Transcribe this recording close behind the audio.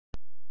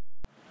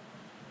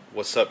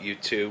What's up,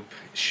 YouTube?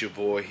 It's your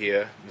boy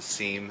here,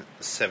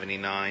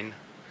 Nassim79,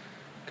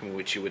 coming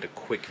with you with a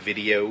quick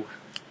video.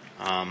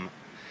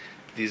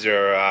 These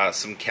are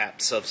some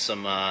caps of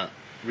some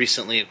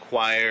recently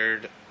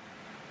acquired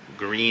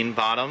green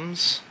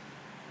bottoms.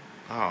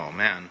 Oh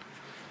man,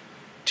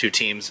 two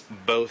teams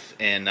both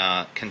in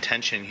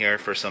contention here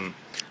for some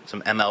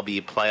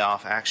MLB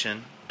playoff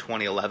action,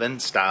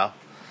 2011 style.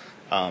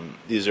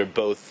 These are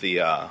both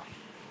the OG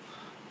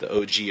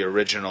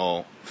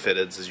original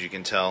fitteds, as you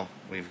can tell.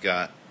 We've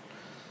got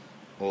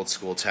old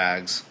school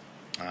tags,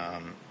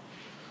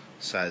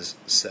 size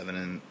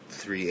 7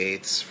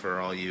 3/8 for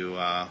all you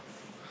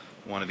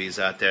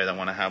wannabes out there that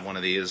want to have one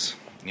of these.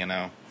 You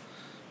know,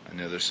 I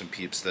know there's some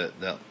peeps that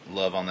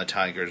love on the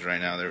Tigers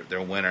right now.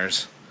 They're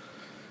winners.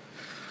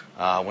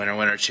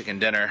 Winner, chicken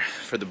dinner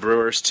for the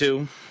Brewers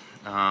too.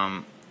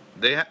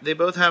 They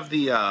both have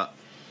the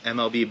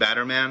MLB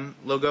Batterman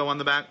logo on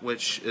the back,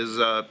 which is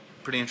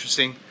pretty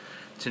interesting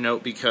to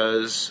note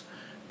because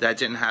that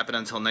didn't happen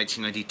until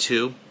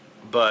 1992.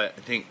 But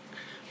I think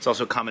it's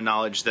also common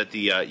knowledge that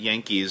the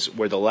Yankees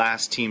were the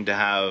last team to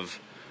have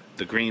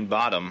the green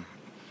bottom.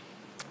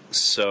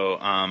 So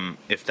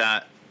if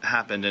that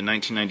happened in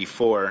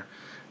 1994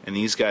 and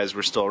these guys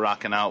were still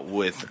rocking out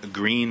with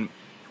green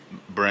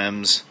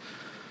brims,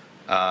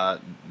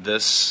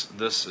 this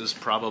is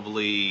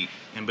probably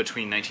in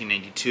between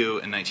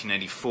 1992 and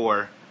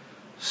 1994.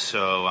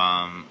 So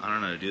I don't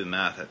know, to do the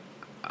math.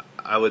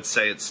 I would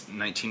say it's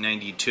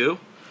 1992.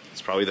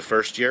 It's probably the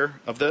first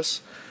year of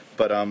this.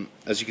 But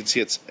as you can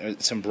see,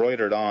 it's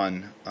embroidered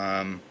on.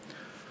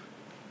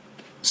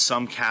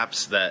 Some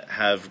caps that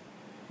have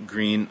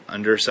green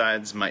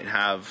undersides might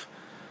have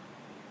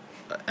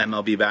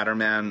MLB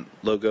Batterman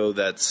logo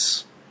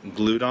that's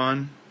glued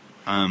on.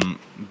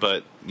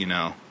 But you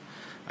know,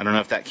 I don't know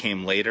if that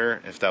came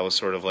later. If that was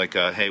sort of like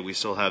a, hey, we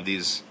still have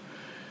these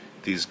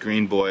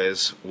green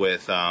boys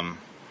with no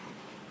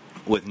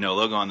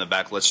logo on the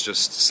back, let's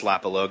just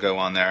slap a logo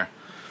on there.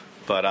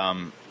 But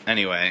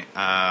anyway,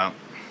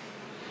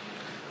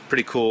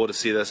 pretty cool to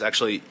see this.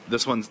 Actually,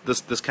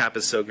 this cap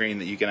is so green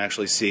that you can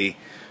actually see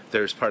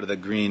there's part of the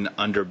green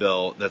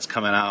underbill that's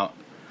coming out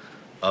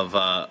of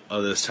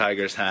this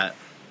Tigers hat.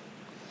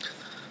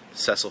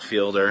 Cecil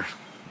Fielder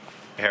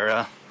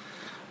era.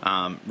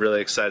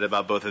 Really excited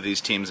about both of these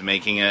teams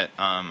making it.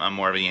 I'm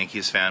more of a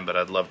Yankees fan, but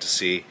I'd love to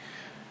see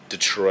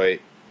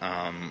Detroit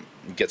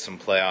get some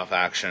playoff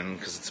action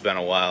because it's been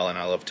a while, and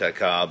I love Ted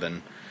Cobb,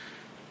 and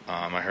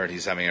I heard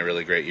he's having a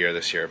really great year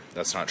this year.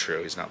 That's not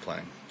true. He's not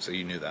playing, so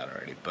you knew that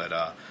already. But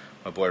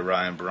my boy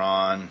Ryan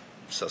Braun,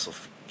 Cecil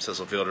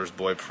Fielder's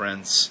boy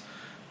Prince,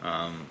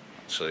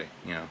 actually,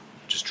 you know,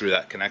 just drew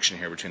that connection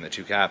here between the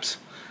two caps.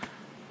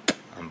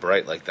 I'm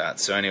bright like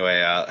that. So anyway,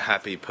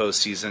 happy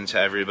postseason to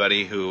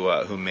everybody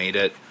who made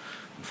it.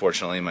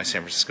 Unfortunately, my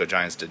San Francisco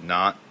Giants did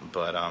not.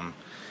 But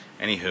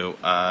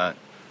anywho,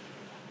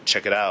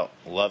 check it out.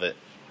 Love it.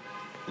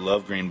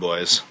 Love Green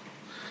Boys.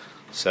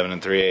 7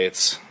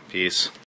 3/8. Peace.